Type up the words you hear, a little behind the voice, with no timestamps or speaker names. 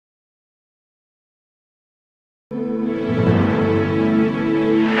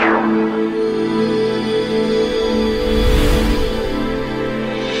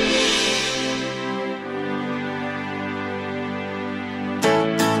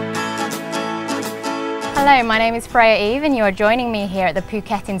Hello, my name is Freya Eve and you are joining me here at the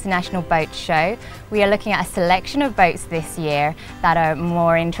Phuket International Boatshow. We are looking at a selection of boats this year that are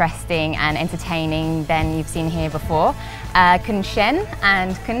more interesting and entertaining than you've seen here before. Kun Shen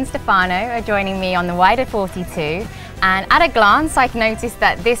and Kun Stefano are joining me on the wider 42, and at a glance I noticed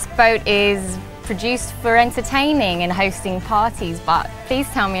that this boat is produced for entertaining and hosting parties, but please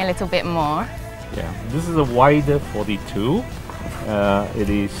tell me a little bit more. Yeah, this is a wider 42. It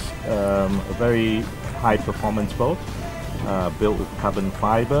is a very high performance boat, built with carbon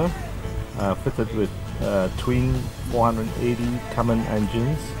fiber, fitted with twin 480 common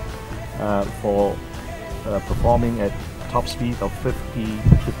engines for performing at top speed of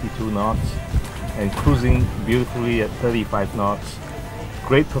 52 knots and cruising beautifully at 35 knots.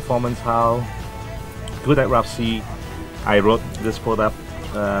 Great performance hull, good at rough sea. I rode this boat up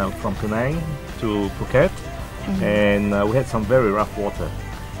from Penang to Phuket, and we had some very rough water.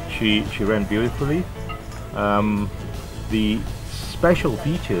 She ran beautifully. The special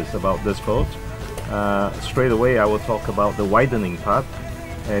features about this boat, straight away I will talk about the widening part.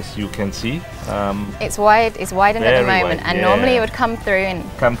 As you can see, it's widened at the moment, and normally it would come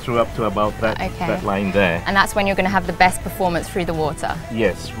through up to about that line there. And that's when you're going to have the best performance through the water.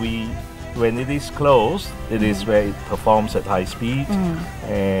 Yes, when it is closed, it is where it performs at high speed,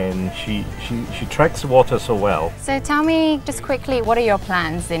 and she tracks water so well. So tell me just quickly, what are your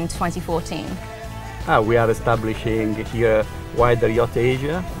plans in 2014? We are establishing here Wider Yacht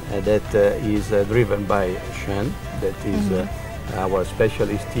Asia that is driven by Shen, that is our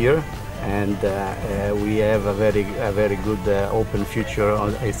specialist here, and we have a very good open future,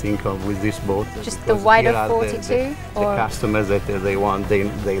 I think, with this boat. Just the wider 42? The customers that they want,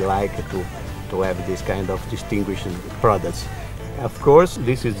 they like to have this kind of distinguished products. Of course,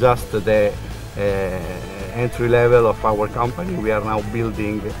 this is just the entry level of our company. We are now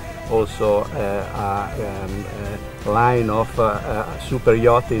building also a line of super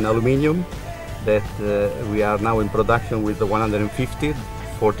yacht in aluminium that we are now in production with the 150,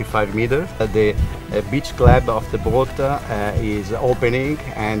 45 meters. The beach club of the boat is opening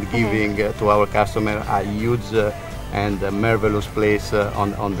and giving to our customer a huge and marvelous place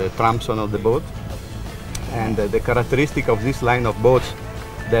on the tramson of the boat. And the characteristic of this line of boats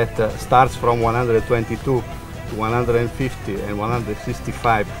that starts from 122 to 150 and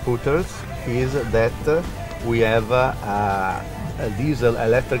 165 footers is that we have a diesel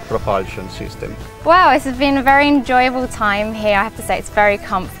electric propulsion system. Wow, it's been a very enjoyable time here. I have to say it's very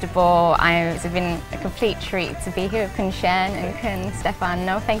comfortable. It's been a complete treat to be here with Kun Shen and Kun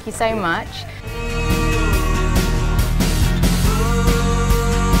Stefano. Thank you so much.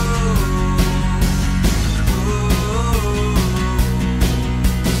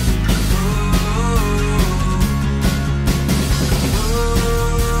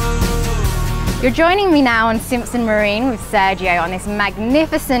 You're joining me now on Simpson Marine with Sergio on this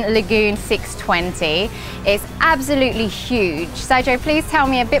magnificent Lagoon 620. It's absolutely huge. Sergio, please tell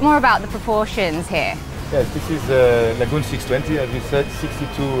me a bit more about the proportions here. Yes, this is Lagoon 620, as we said,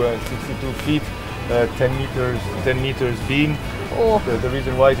 62 feet, 10 meters beam. Oh. The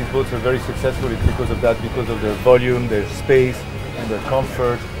reason why these boats are very successful is because of that, because of their volume, their space, and their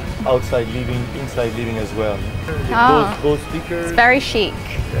comfort. Outside living, inside living as well. Both speakers. It's very chic.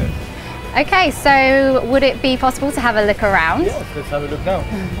 Yes. Okay, so would it be possible to have a look around? Yes, let's have a look now.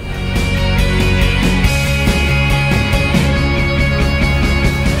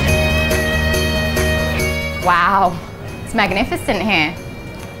 Wow, it's magnificent here.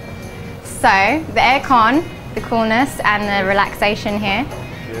 So, the aircon, the coolness and the relaxation here.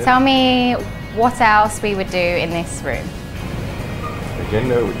 Yeah. Tell me what else we would do in this room. Again,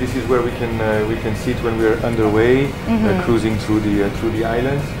 this is where we can sit when we're underway, cruising through the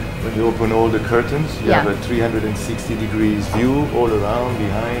island. When you open all the curtains, you have a 360 degrees view all around,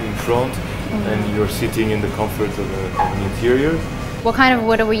 behind, in front, and you're sitting in the comfort of the interior. What kind of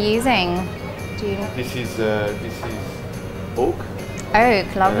wood are we using? This is oak.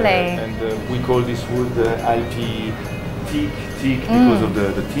 Oak, lovely. And we call this wood Alpi teak because of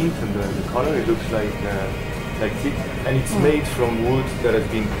the tint and the color. It looks like teak, and it's made from wood that has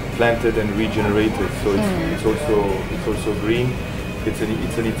been planted and regenerated. So it's also green. It's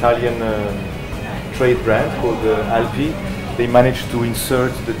an Italian trade brand called Alpi. They managed to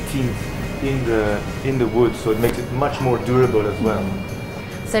insert the tint in the wood, so it makes it much more durable as well.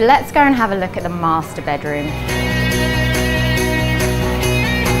 So let's go and have a look at the master bedroom.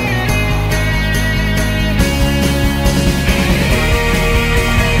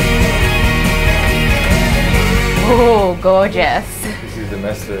 Oh, gorgeous. This is the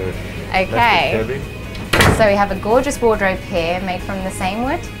master cabin. Okay. So we have a gorgeous wardrobe here made from the same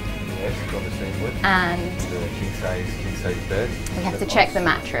wood? Yes, it's on the same wood. And the king size bed. we have to check the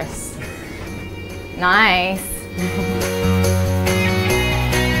mattress. Nice.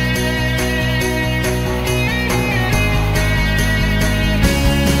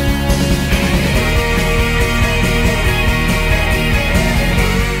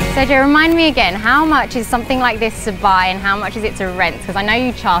 So Joe, remind me again, how much is something like this to buy and how much is it to rent? Because I know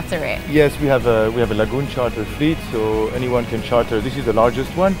you charter it. Yes, we have a lagoon charter fleet, so anyone can charter. This is the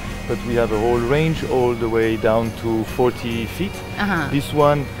largest one, but we have a whole range all the way down to 40 feet. This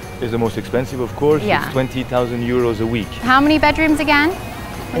one is the most expensive, of course. Yeah. It's 20,000 euros a week. How many bedrooms again?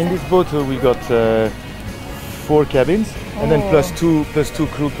 In this boat we got 4 cabins, and then plus two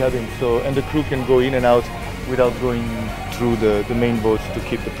crew cabins. So, and the crew can go in and out without going through the main boat to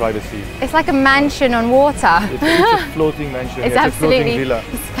keep the privacy. It's like a mansion on water. It's a floating mansion. It's It's absolutely, a floating villa.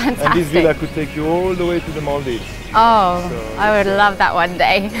 it's fantastic. And this villa could take you all the way to the Maldives. Oh, So, I would love that one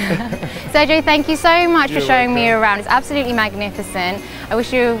day. Sergio, thank you so much for You're showing me welcome. around. It's absolutely magnificent. I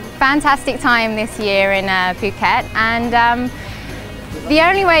wish you a fantastic time this year in Phuket. And the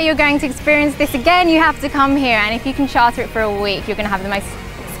only way you're going to experience this again, you have to come here. And if you can charter it for a week, you're going to have the most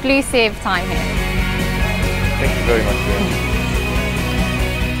exclusive time here. Thank you very much.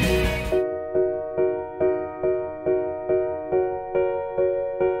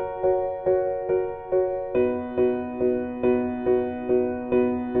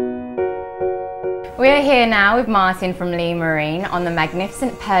 We're here now with Martin from Lee Marine on the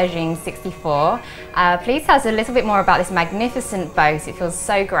magnificent Pershing 64. Please tell us a little bit more about this magnificent boat. It feels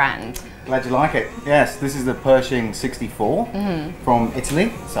so grand. Glad you like it. Yes, this is the Pershing 64 from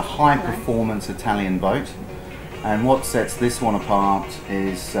Italy. It's a high-performance Italian boat. And what sets this one apart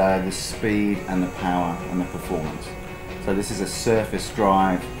is the speed and the power and the performance. So this is a surface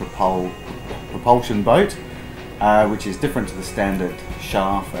drive propulsion boat, which is different to the standard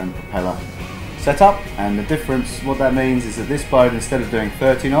shaft and propeller setup. And the difference, what that means is that this boat, instead of doing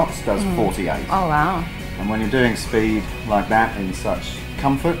 30 knots, does 48. Oh wow. And when you're doing speed like that in such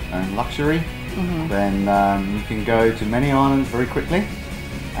comfort and luxury, then you can go to many islands very quickly,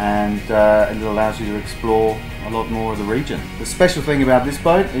 and it allows you to explore a lot more of the region. The special thing about this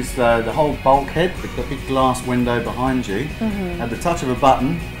boat is the whole bulkhead, the big glass window behind you, at the touch of a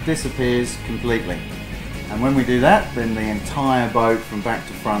button, disappears completely. And when we do that, then the entire boat from back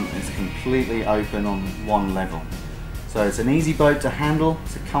to front is completely open on one level. So it's an easy boat to handle,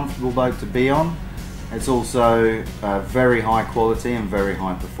 it's a comfortable boat to be on. It's also very high quality and very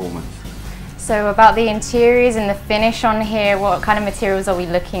high performance. So about the interiors and the finish on here, what kind of materials are we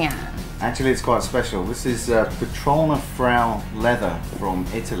looking at? Actually, it's quite special. This is Petrona Frau leather from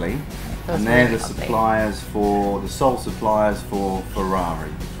Italy, and they're really the lovely. suppliers for the sole suppliers for Ferrari,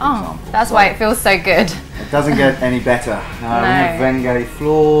 for example. That's So why it feels so good. it doesn't get any better. We have Vengay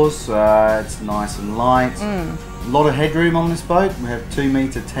floors. It's nice and light. A lot of headroom on this boat. We have 2.10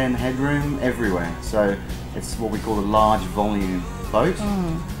 meter headroom everywhere. So it's what we call a large volume boat.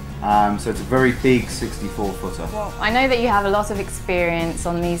 So it's a very big 64-footer. Well, I know that you have a lot of experience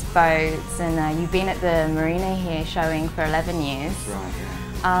on these boats, and you've been at the marina here showing for 11 years. That's right,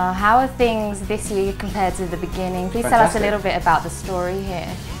 yeah. How are things this year compared to the beginning? Please tell us a Fantastic. little bit about the story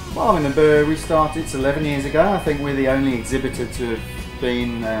here. Well, I mean, we started 11 years ago. I think we're the only exhibitor to have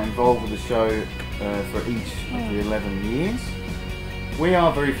been involved with the show for each of the 11 years. We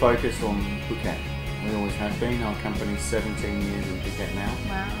are very focused on Phuket. We always have been. Our company's 17 years in Phuket now.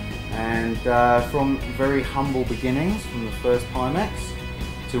 Wow. And from very humble beginnings, from the first Pimex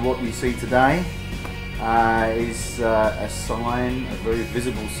to what you see today, is a sign, a very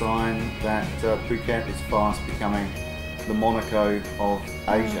visible sign that Phuket is fast becoming the Monaco of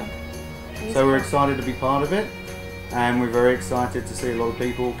Asia. So we're excited to be part of it, and we're very excited to see a lot of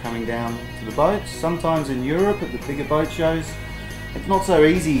people coming down to the boats. Sometimes in Europe at the bigger boat shows, it's not so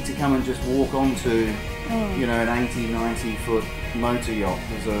easy to come and just walk onto you know, an 80-90 foot motor yacht.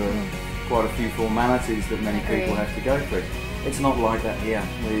 There's quite a few formalities that many people have to go through. It's not like that here.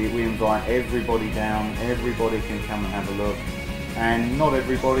 We invite everybody down, everybody can come and have a look. And not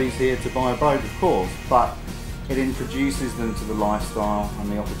everybody's here to buy a boat, of course, but it introduces them to the lifestyle and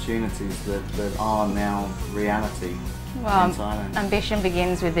the opportunities that are now reality Well, in Thailand. ambition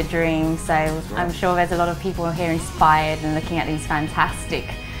begins with a dream, so right. I'm sure there's a lot of people here inspired and looking at these fantastic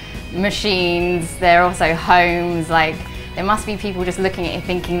machines. They're also homes, like there must be people just looking at it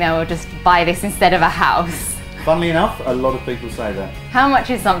thinking they'll just buy this instead of a house. Funnily enough, a lot of people say that. How much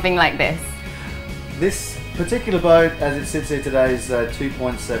is something like this? This particular boat, as it sits here today, is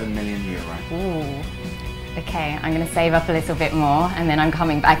 2.7 million euro. Ooh. Okay, I'm going to save up a little bit more and then I'm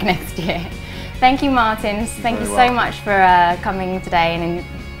coming back next year. Thank you, Martin. Thank you so welcome. much for coming today and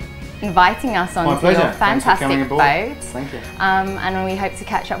inviting us My onto pleasure. your Thanks for coming fantastic aboard. boat. Thank you. And we hope to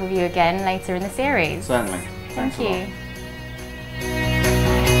catch up with you again later in the series. Certainly. Thank Thanks a lot. you.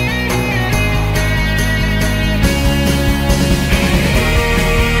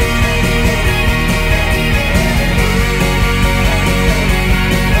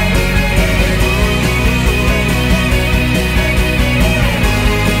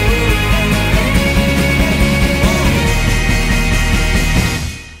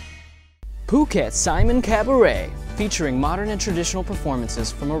 Phuket Simon Cabaret, featuring modern and traditional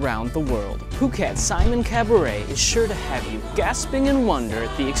performances from around the world. Phuket Simon Cabaret is sure to have you gasping in wonder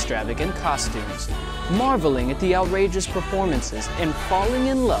at the extravagant costumes, marveling at the outrageous performances, and falling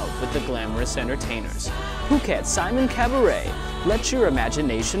in love with the glamorous entertainers. Phuket Simon Cabaret, let your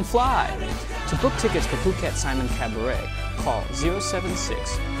imagination fly. To book tickets for Phuket Simon Cabaret, call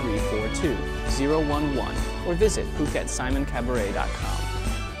 076-342-011 or visit PhuketSimonCabaret.com.